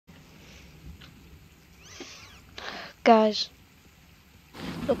Guys,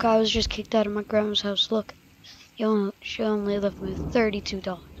 look, I was just kicked out of my grandma's house. Look, she only left me with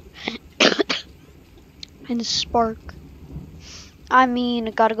 $32. And a spark. I mean,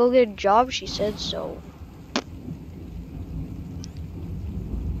 I gotta go get a job, she said, so.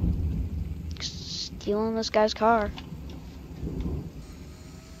 Stealing this guy's car.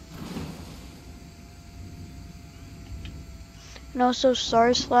 And also,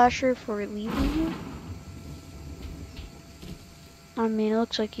 sorry, Slasher, for leaving you. I mean, it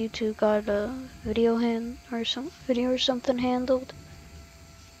looks like you two got a video or something handled.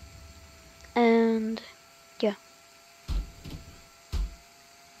 And yeah.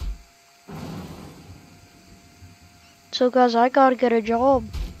 So guys, I gotta get a job.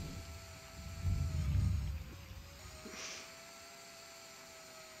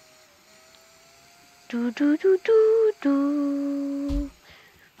 Do do do do do.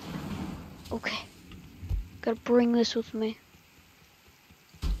 Okay. Gotta bring this with me.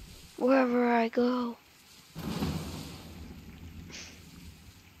 Wherever I go.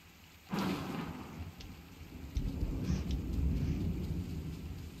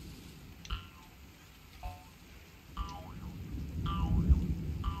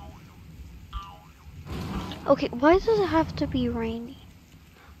 Okay, why does it have to be rainy?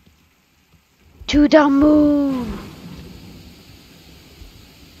 To the moon!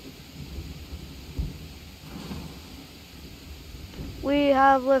 We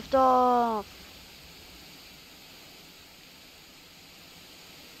have liftoff!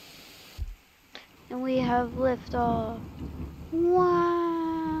 And we have liftoff.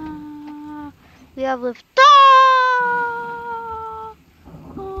 Wow! We have liftoff!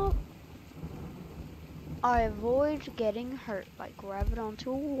 I avoid getting hurt by grabbing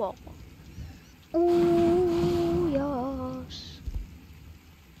onto a wall. Oh, yes.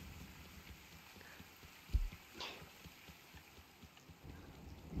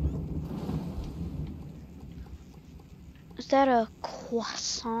 Is that a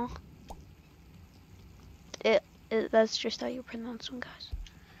croissant? That's just how you pronounce them, guys.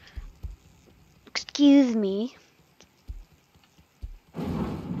 Excuse me.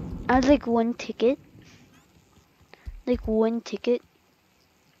 I'd like one ticket. Like one ticket.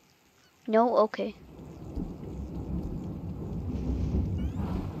 No? Okay.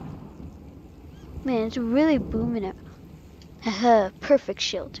 Man, it's really booming out. Haha, perfect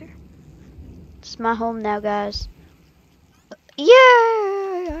shelter. It's my home now, guys.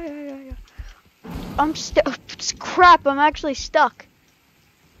 Yeah! I'm stuck. Crap, I'm actually stuck.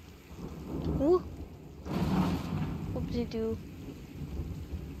 Ooh. Whoopsie-doo.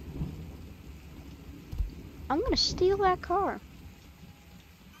 I'm gonna steal that car.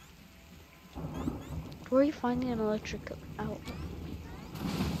 Where are you finding an electric outlet?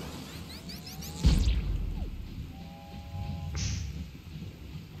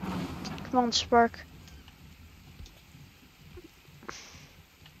 Come on, Spark.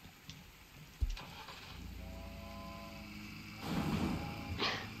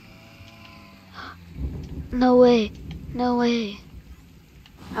 No way. No way.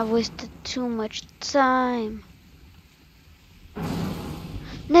 I wasted too much time.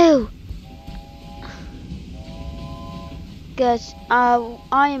 No! Guys,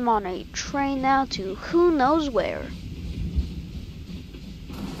 I am on a train now to who knows where.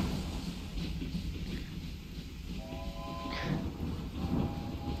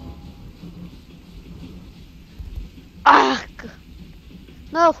 Ah!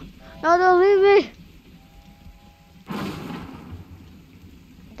 No! No, don't leave me!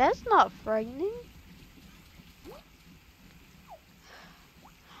 That's not frightening.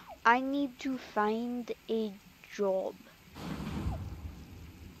 I need to find a job.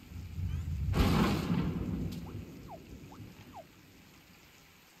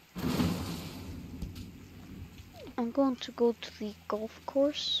 I'm going to go to the golf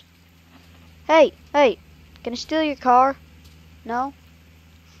course. Hey, hey, can I steal your car? No?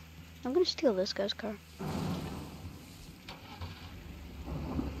 I'm gonna steal this guy's car.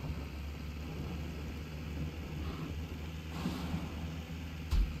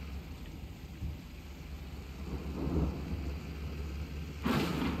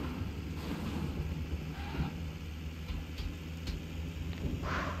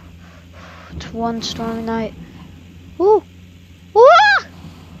 It's one stormy night. Ooh! Ooh!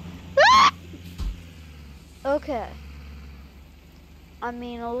 Ah! Okay. I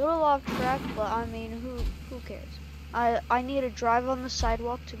mean, a little off track, but I mean, who cares? I need to drive on the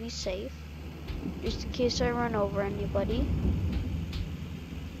sidewalk to be safe, just in case I run over anybody.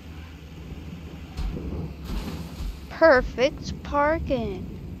 Perfect parking.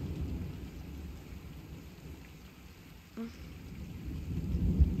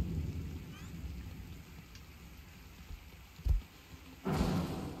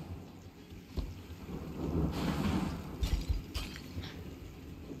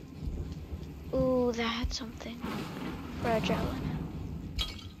 know that had something fragile in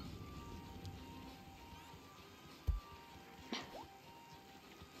it.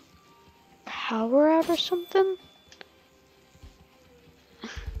 Power out or something?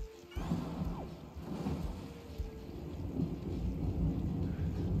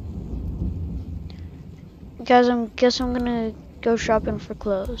 Guys, guess I'm gonna go shopping for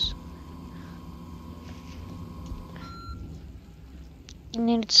clothes. I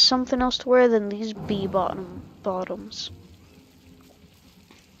need something else to wear than these bottoms.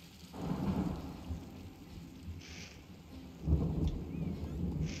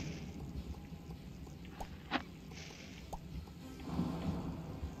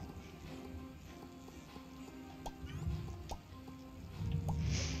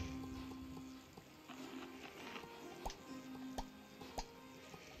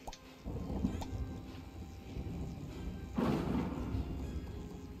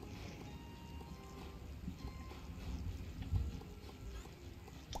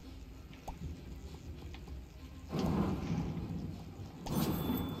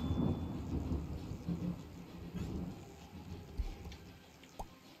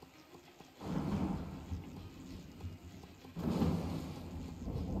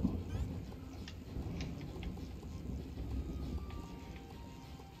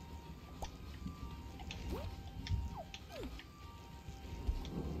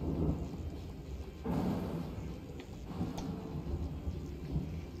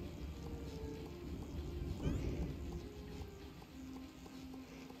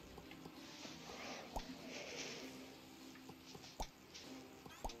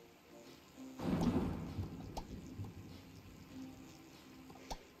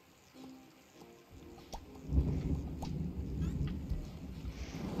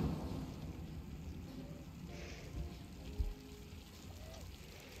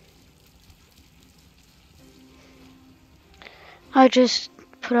 I just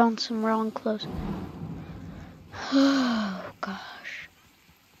put on some wrong clothes. Oh, gosh.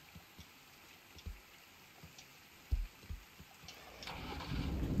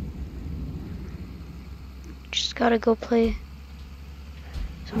 Just gotta go play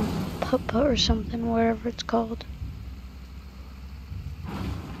some putt-putt or something, whatever it's called.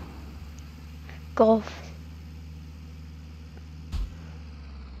 Golf.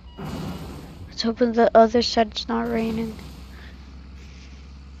 Let's hope on the other side it's not raining.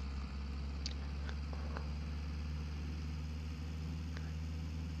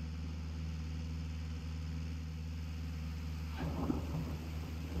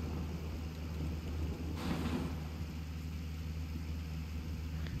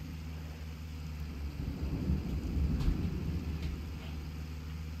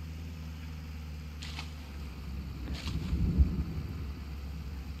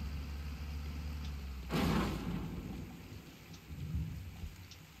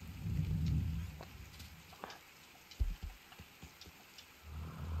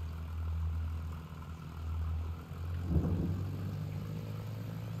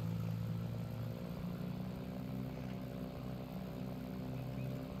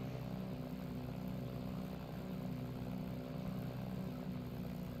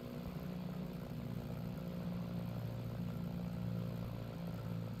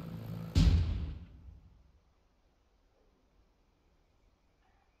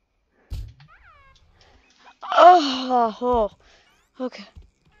 Oh, okay.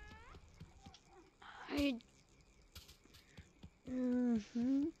 Okay.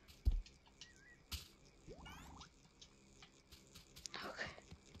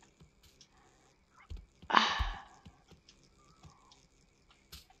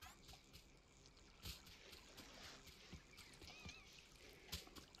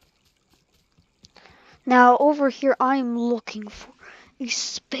 Now over here I'm looking for a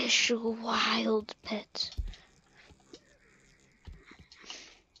special wild pet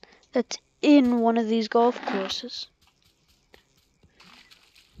that's in one of these golf courses.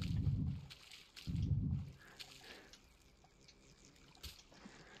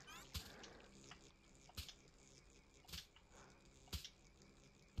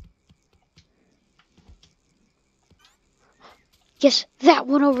 Yes, that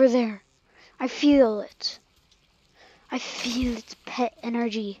one over there. I feel it. I feel its pet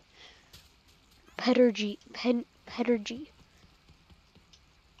energy. Petergy. Petergy.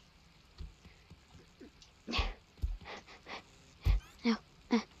 No,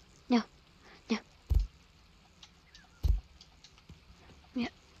 no, no. Yeah,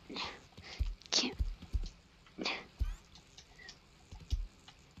 can't.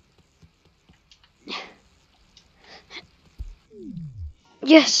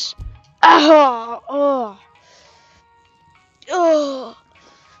 Yes. Oh, oh, oh.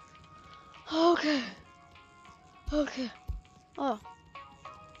 Okay. Okay. Oh.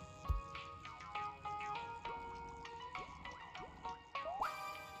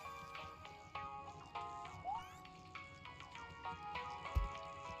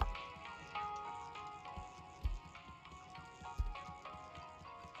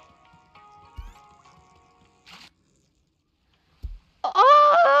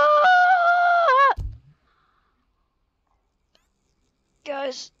 Ah!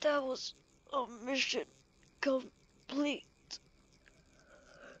 Guys, that was a mission complete.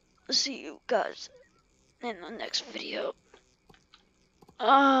 See you guys in the next video.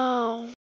 Oh.